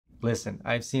Listen,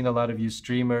 I've seen a lot of you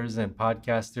streamers and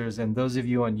podcasters and those of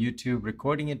you on YouTube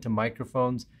recording into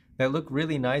microphones that look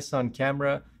really nice on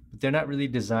camera, but they're not really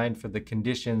designed for the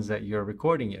conditions that you're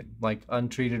recording in, like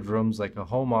untreated rooms like a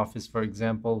home office, for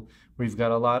example, where you've got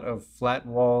a lot of flat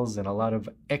walls and a lot of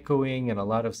echoing and a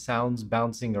lot of sounds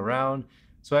bouncing around.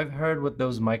 So I've heard what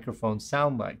those microphones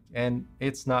sound like, and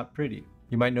it's not pretty.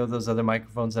 You might know those other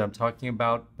microphones that I'm talking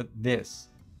about, but this,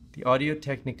 the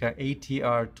Audio-Technica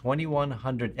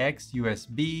ATR2100x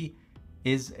USB,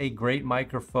 is a great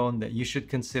microphone that you should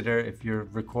consider if you're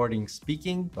recording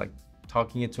speaking, like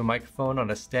talking into a microphone on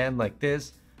a stand like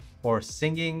this, or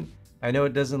singing. I know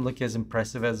it doesn't look as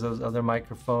impressive as those other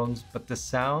microphones, but the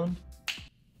sound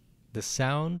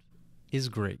is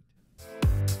great.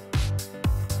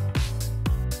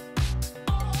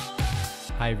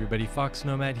 Hi everybody,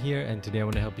 foXnoMad here, and today I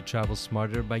want to help you travel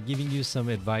smarter by giving you some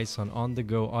advice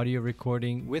on-the-go audio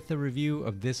recording with a review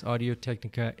of this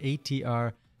Audio-Technica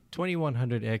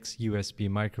ATR2100x USB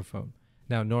microphone.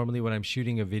 Now, normally when I'm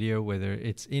shooting a video, whether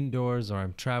it's indoors or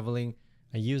I'm traveling,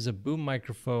 I use a boom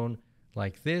microphone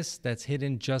like this that's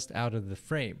hidden just out of the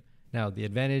frame. Now, the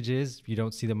advantage is you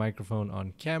don't see the microphone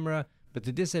on camera, but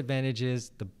the disadvantage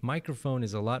is the microphone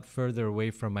is a lot further away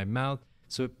from my mouth,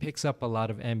 so it picks up a lot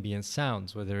of ambient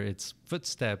sounds, whether it's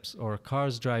footsteps or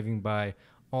cars driving by,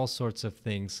 all sorts of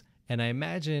things. And I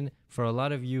imagine for a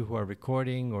lot of you who are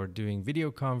recording or doing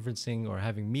video conferencing or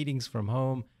having meetings from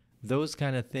home, those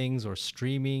kind of things, or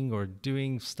streaming or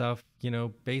doing stuff,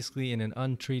 basically in an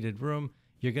untreated room,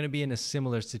 you're going to be in a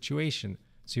similar situation.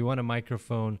 So you want a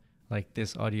microphone like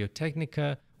this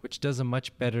Audio-Technica, which does a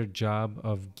much better job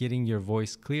of getting your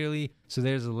voice clearly. So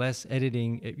there's less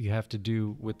editing you have to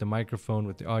do with the microphone,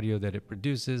 with the audio that it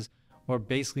produces, or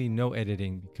basically no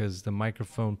editing because the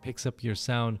microphone picks up your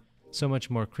sound so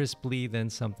much more crisply than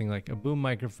something like a boom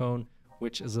microphone,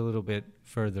 which is a little bit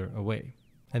further away.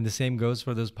 And the same goes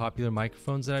for those popular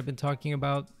microphones that I've been talking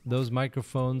about. Those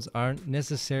microphones aren't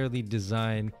necessarily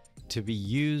designed to be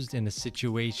used in a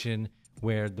situation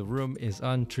where the room is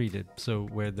untreated, so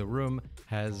where the room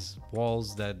has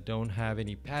walls that don't have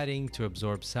any padding to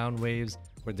absorb sound waves,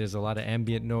 where there's a lot of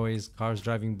ambient noise, cars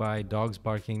driving by, dogs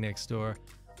barking next door,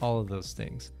 all of those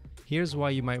things. Here's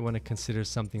why you might want to consider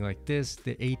something like this,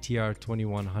 the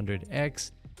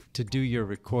ATR2100X, to do your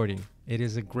recording. It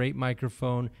is a great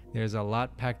microphone. There's a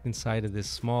lot packed inside of this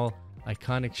small,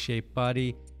 iconic shaped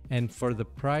body. And for the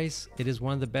price, it is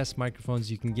one of the best microphones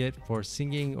you can get for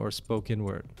singing or spoken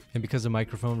word. And because a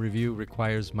microphone review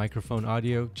requires microphone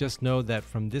audio, just know that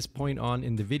from this point on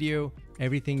in the video,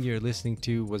 everything you're listening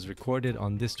to was recorded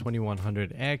on this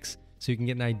 2100X, so you can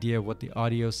get an idea of what the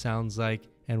audio sounds like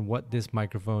and what this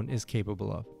microphone is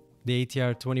capable of. The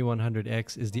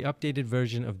ATR2100X is the updated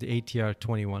version of the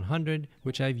ATR2100,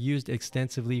 which I've used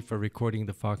extensively for recording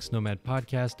the foXnoMad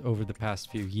podcast over the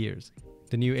past few years.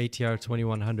 The new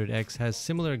ATR2100X has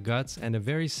similar guts and a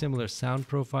very similar sound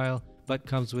profile, but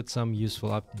comes with some useful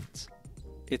updates.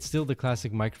 It's still the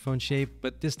classic microphone shape,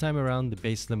 but this time around the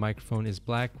base of the microphone is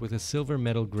black with a silver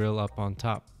metal grille up on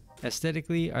top.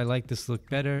 Aesthetically, I like this look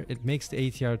better. It makes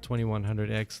the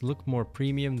ATR2100X look more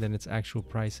premium than its actual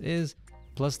price is,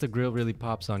 plus the grille really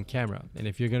pops on camera. And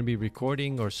if you're going to be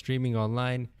recording or streaming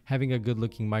online, having a good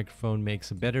looking microphone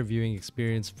makes a better viewing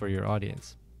experience for your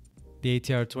audience. The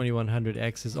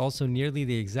ATR2100X is also nearly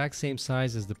the exact same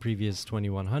size as the previous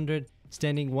 2100,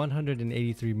 standing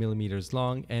 183 millimeters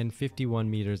long and 51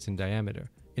 meters in diameter.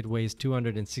 It weighs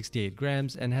 268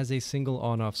 grams and has a single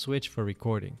on-off switch for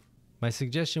recording. My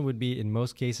suggestion would be in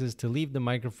most cases to leave the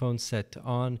microphone set to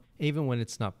on, even when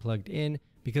it's not plugged in,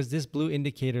 because this blue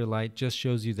indicator light just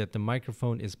shows you that the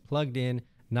microphone is plugged in,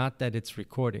 not that it's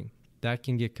recording. That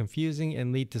can get confusing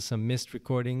and lead to some missed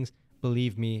recordings.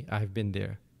 Believe me, I've been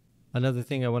there. Another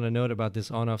thing I want to note about this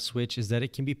on-off switch is that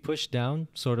it can be pushed down,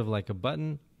 sort of like a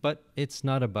button, but it's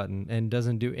not a button and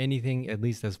doesn't do anything, at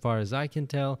least as far as I can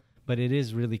tell, but it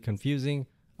is really confusing.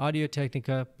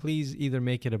 Audio-Technica, please either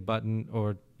make it a button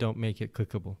or don't make it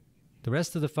clickable. The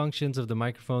rest of the functions of the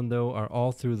microphone though are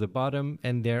all through the bottom,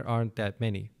 and there aren't that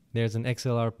many. There's an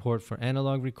XLR port for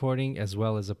analog recording as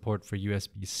well as a port for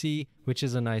USB-C, which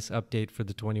is a nice update for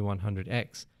the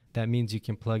 2100X. That means you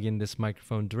can plug in this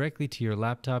microphone directly to your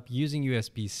laptop using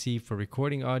USB-C for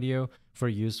recording audio for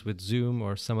use with Zoom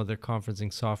or some other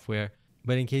conferencing software.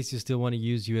 But in case you still want to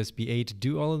use USB-A to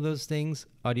do all of those things,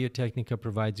 Audio-Technica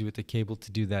provides you with a cable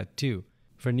to do that too.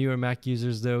 For newer Mac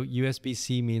users though,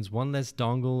 USB-C means one less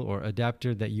dongle or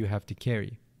adapter that you have to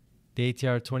carry. The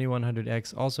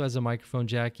ATR2100X also has a microphone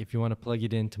jack if you want to plug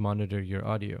it in to monitor your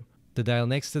audio. The dial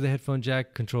next to the headphone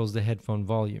jack controls the headphone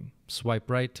volume. Swipe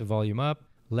right to volume up,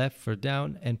 left for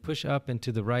down, and push up and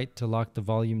to the right to lock the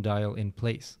volume dial in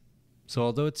place. So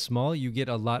although it's small, you get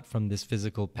a lot from this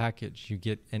physical package. You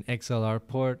get an XLR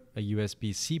port, a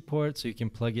USB-C port, so you can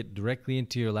plug it directly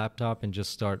into your laptop and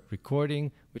just start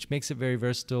recording, which makes it very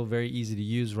versatile, very easy to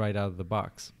use right out of the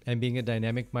box. And being a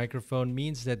dynamic microphone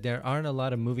means that there aren't a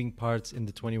lot of moving parts in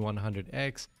the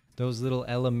 2100X. Those little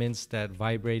elements that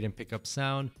vibrate and pick up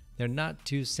sound, they're not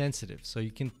too sensitive. So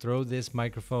you can throw this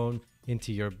microphone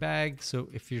into your bag. So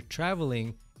if you're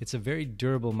traveling, it's a very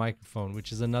durable microphone,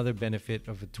 which is another benefit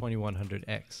of a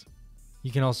 2100X.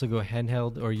 You can also go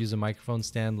handheld or use a microphone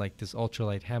stand like this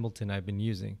ultralight Hamilton I've been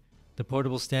using. The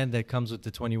portable stand that comes with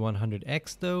the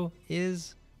 2100X though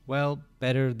is, well,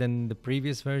 better than the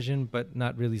previous version, but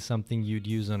not really something you'd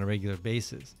use on a regular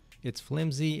basis. It's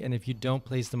flimsy, and if you don't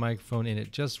place the microphone in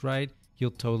it just right,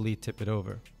 you'll totally tip it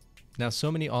over. Now,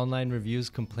 so many online reviews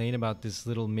complain about this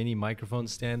little mini microphone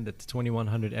stand that the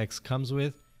 2100X comes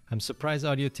with. I'm surprised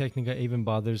Audio-Technica even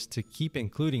bothers to keep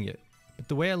including it. But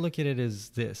the way I look at it is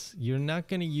this: you're not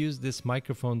going to use this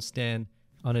microphone stand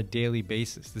on a daily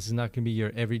basis. This is not going to be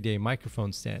your everyday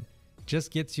microphone stand. It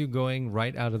just gets you going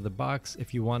right out of the box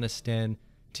if you want a stand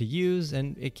to use,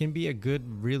 and it can be a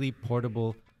good, really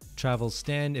portable travel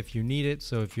stand if you need it.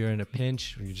 So if you're in a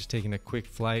pinch or you're just taking a quick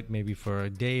flight, maybe for a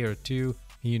day or two,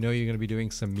 and you know you're going to be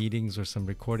doing some meetings or some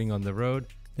recording on the road,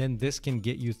 then this can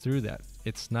get you through that.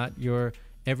 It's not your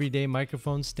everyday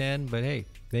microphone stand, but hey,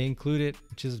 they include it,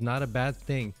 which is not a bad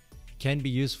thing. It can be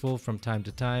useful from time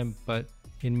to time, but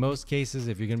in most cases,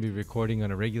 if you're going to be recording on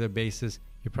a regular basis,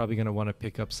 you're probably going to want to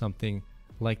pick up something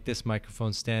like this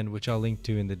microphone stand, which I'll link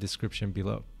to in the description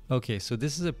below. Okay, so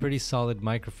this is a pretty solid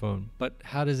microphone, but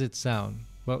how does it sound?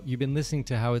 Well, you've been listening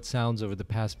to how it sounds over the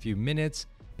past few minutes,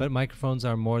 but microphones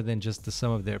are more than just the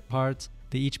sum of their parts.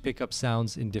 They each pick up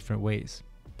sounds in different ways.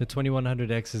 The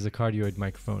 2100X is a cardioid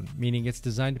microphone, meaning it's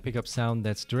designed to pick up sound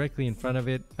that's directly in front of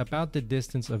it, about the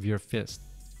distance of your fist.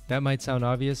 That might sound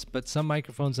obvious, but some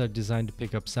microphones are designed to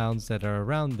pick up sounds that are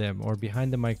around them or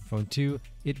behind the microphone too.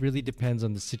 It really depends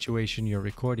on the situation you're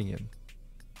recording in.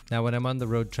 Now, when I'm on the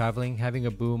road traveling, having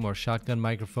a boom or shotgun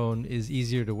microphone is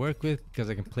easier to work with because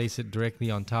I can place it directly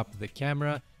on top of the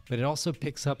camera, but it also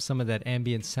picks up some of that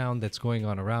ambient sound that's going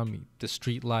on around me. The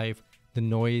street life, the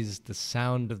noise, the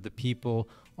sound of the people,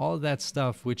 all of that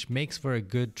stuff, which makes for a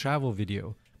good travel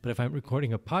video. But if I'm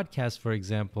recording a podcast, for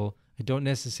example, I don't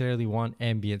necessarily want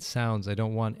ambient sounds. I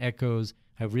don't want echoes.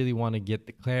 I really want to get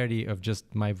the clarity of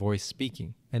just my voice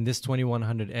speaking. And this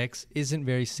 2100X isn't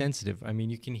very sensitive. I mean,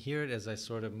 you can hear it as I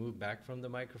sort of move back from the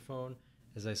microphone,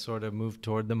 as I sort of move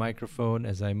toward the microphone,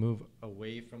 as I move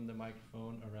away from the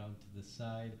microphone around to the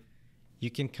side. You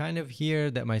can kind of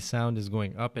hear that my sound is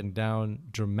going up and down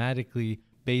dramatically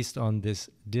based on this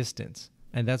distance.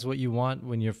 And that's what you want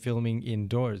when you're filming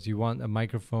indoors. You want a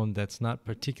microphone that's not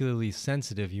particularly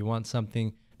sensitive. You want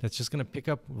something that's just going to pick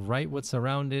up right what's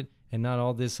around it and not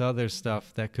all this other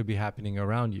stuff that could be happening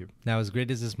around you. Now, as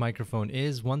great as this microphone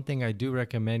is, one thing I do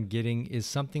recommend getting is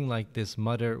something like this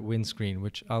Mutter windscreen,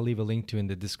 which I'll leave a link to in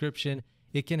the description.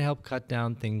 It can help cut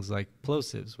down things like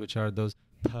plosives, which are those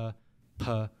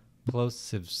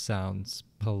plosive sounds,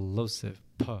 plosive,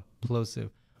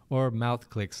 or mouth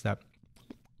clicks, that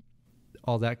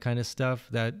all that kind of stuff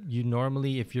that you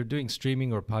normally, if you're doing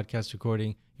streaming or podcast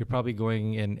recording, you're probably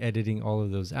going and editing all of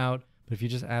those out. But if you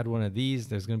just add one of these,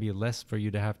 there's going to be less for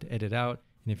you to have to edit out.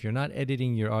 And if you're not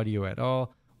editing your audio at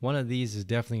all, one of these is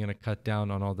definitely going to cut down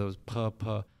on all those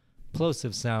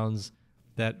plosive sounds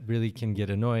that really can get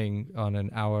annoying on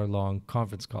an hour-long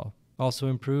conference call. Also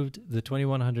improved, the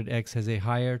 2100X has a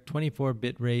higher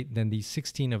 24-bit rate than the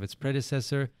 16 of its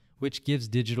predecessor, which gives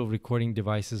digital recording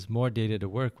devices more data to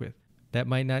work with. That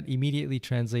might not immediately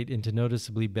translate into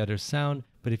noticeably better sound,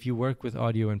 but if you work with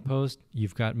audio in post,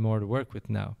 you've got more to work with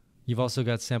now. You've also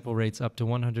got sample rates up to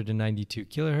 192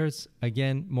 kHz,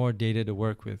 again, more data to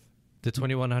work with. The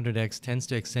 2100X tends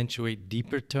to accentuate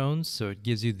deeper tones, so it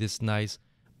gives you this nice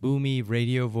boomy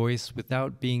radio voice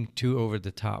without being too over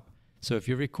the top. So if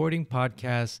you're recording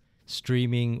podcasts,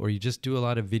 streaming, or you just do a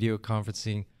lot of video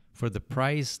conferencing, for the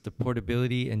price, the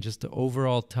portability, and just the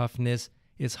overall toughness,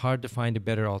 it's hard to find a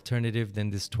better alternative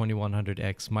than this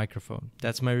 2100X microphone.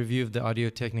 That's my review of the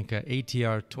Audio-Technica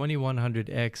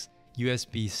ATR2100X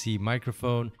USB-C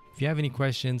microphone. If you have any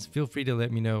questions, feel free to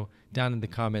let me know down in the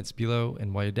comments below.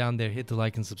 And while you're down there, hit the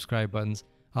like and subscribe buttons.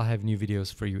 I'll have new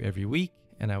videos for you every week,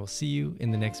 and I will see you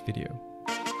in the next video.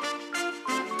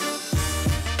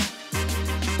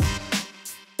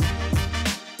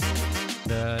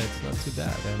 It's not too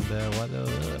bad, and what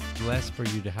less for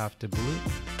you to have to blue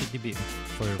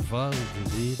for